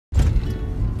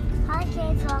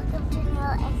kids, welcome to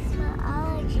Neil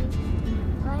Explorology.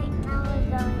 Right now we're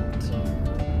going to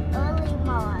early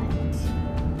Mart.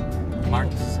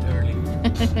 Mart is early.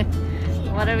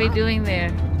 What are we doing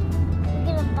there? We're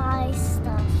gonna buy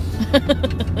stuff.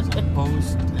 Some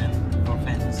post and for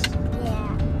fence.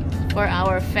 Yeah. For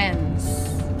our fence.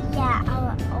 Yeah,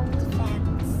 our old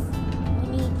fence.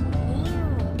 We need new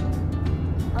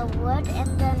wood and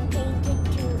then paint it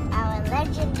to our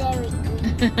legendary green.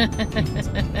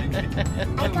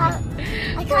 I call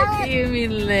What do it you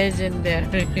mean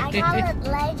legendary? I call it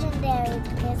legendary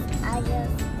because I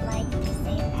just like to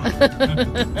say that.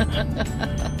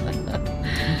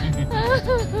 Well,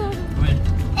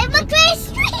 It's a gray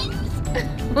street!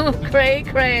 Cray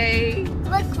cray.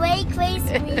 Look, gray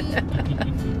street.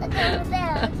 Look over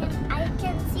there. I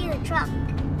can see the truck.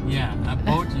 yeah, a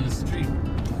boat in the street.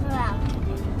 Wow.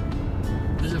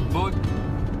 There's a boat in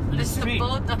the There's a street.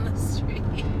 boat on the street.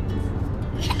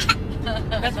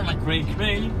 That's not a cray. A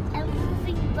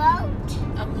moving boat.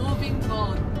 A moving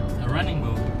boat. A running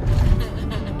boat. Moving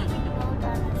boat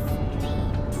on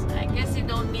the street. I guess you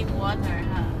don't need water,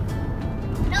 huh?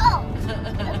 No! The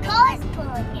car is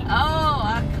pulling it. Oh,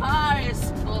 a car is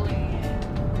pulling it.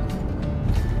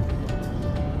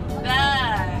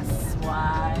 That's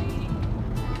why.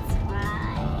 That's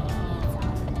why it's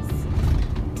on the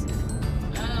street.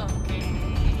 Okay.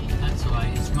 That's why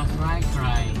it's my cry.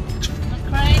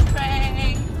 Cray cray.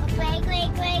 Gray.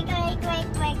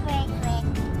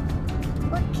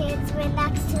 Look, kids, we're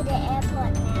next to the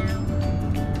airport now.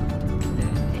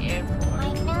 The airport.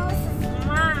 My nose is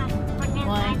marked because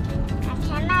Why? I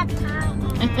cannot talk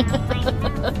now. My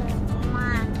nose is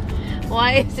marked. Why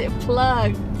is it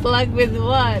plugged? Plugged with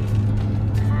what?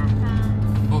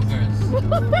 Bookers.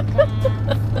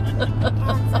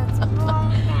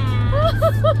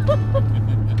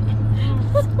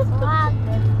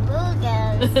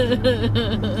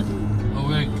 Oh,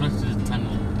 we're close to the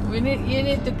tunnel. You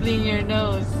need to clean your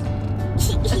nose.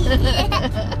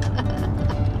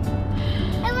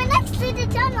 And we're next to the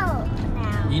tunnel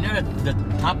now. You know that the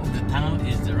top of the tunnel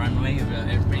is the runway of the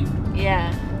airplane?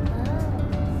 Yeah.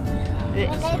 Yeah,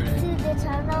 We're that's where next they... to the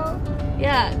tunnel.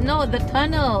 Yeah, no, the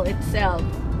tunnel itself.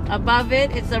 Above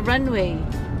it, it's a runway.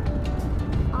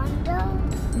 On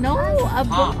the No, above,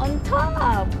 Top. on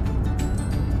top.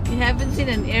 You haven't seen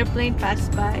an airplane pass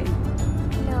by?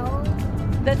 no,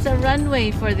 That's a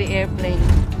runway for the airplane.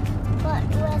 but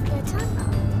where's the tunnel?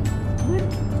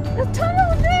 The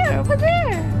tunnel there, over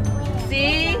there. Where?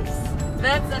 See?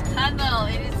 That's a tunnel.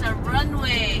 It is a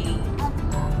runway.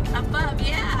 Above,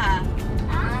 yeah.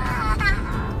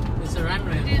 Ah! It's a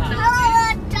runway on Didn't top. know. Oh,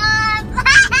 Tom!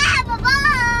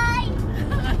 Bye-bye!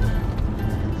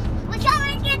 We're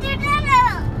coming to the tunnel!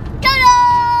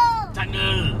 Tunnel!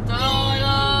 Tunnel!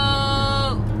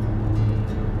 Tunnel!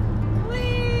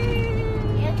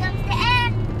 Whee! Here comes the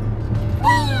end.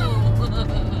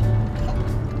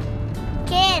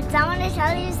 Kids, I want to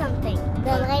tell you something.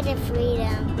 The light of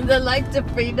freedom. The light of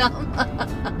freedom.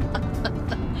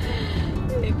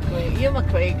 You're a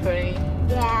cray cray.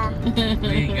 Yeah.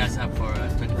 We got up for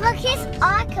 25 Look, here's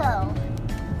Arco.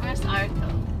 Where's Arco?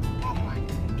 That one.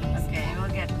 Okay, we'll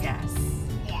get gas.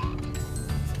 Yeah.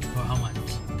 For how much?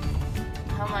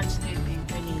 How much do you think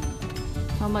we need?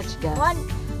 How much gas?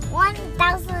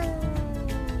 1,000.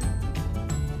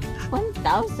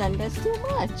 1,000? That's too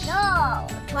much. No,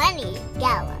 20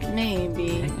 gallons.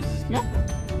 Maybe. This is No. good.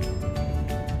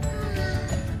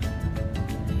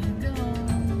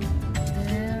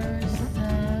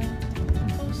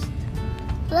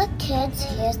 Look, kids,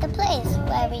 here's the place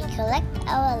where we collect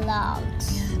our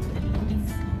logs.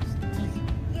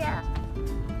 Yeah.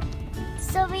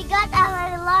 So we got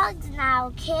our logs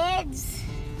now, kids.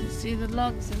 You see the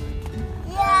logs?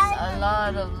 There's Yeah. a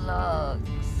lot of logs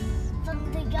From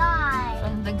the guy.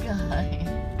 from the guy.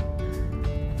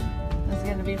 That's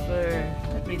gonna be for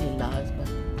not really logs, but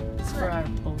it's for our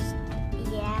post.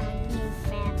 Yeah, new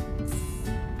fence.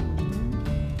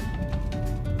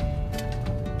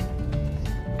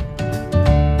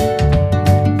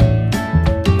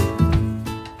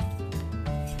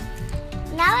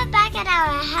 Now we're back at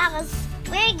our house.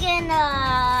 We're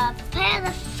gonna put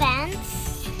the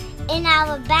fence in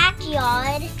our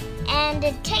backyard and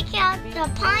take out the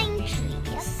pine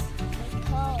trees.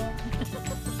 That's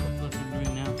what we're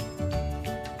doing now.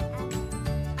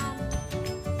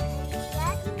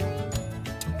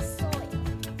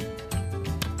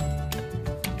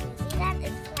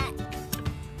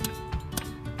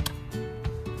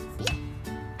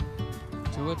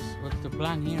 So what's the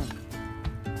plan here?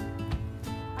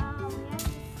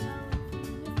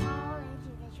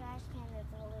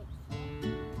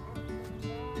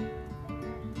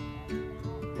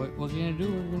 What are you gonna do?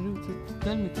 What are you gonna do?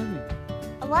 Tell me.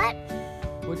 What?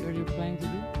 What are you planning to do?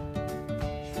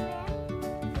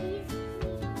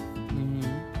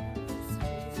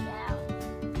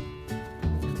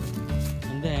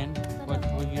 And then, what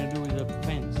are you gonna do with the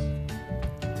fence?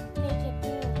 Make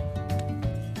it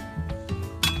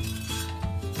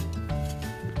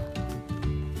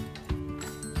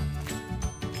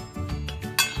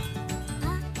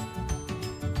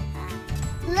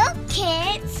Look,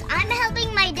 kids, I'm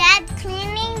helping my dad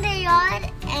cleaning the yard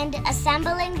and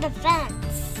assembling the fence.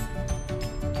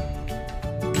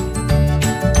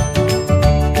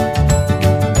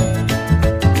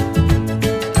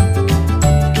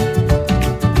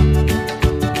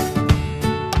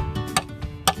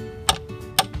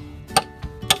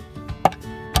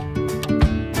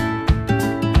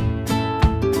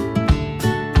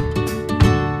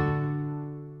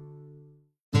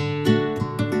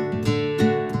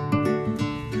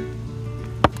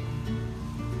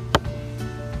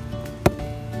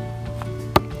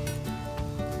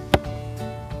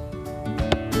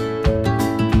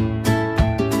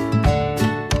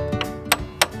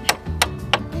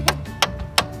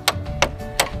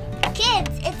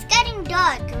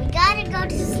 Dark. We gotta go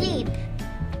to sleep.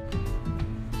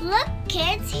 Look,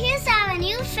 kids, here's our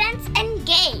new fence and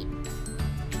gate.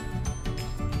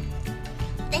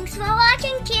 Thanks for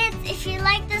watching, kids. If you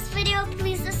like this video,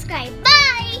 please subscribe. Bye!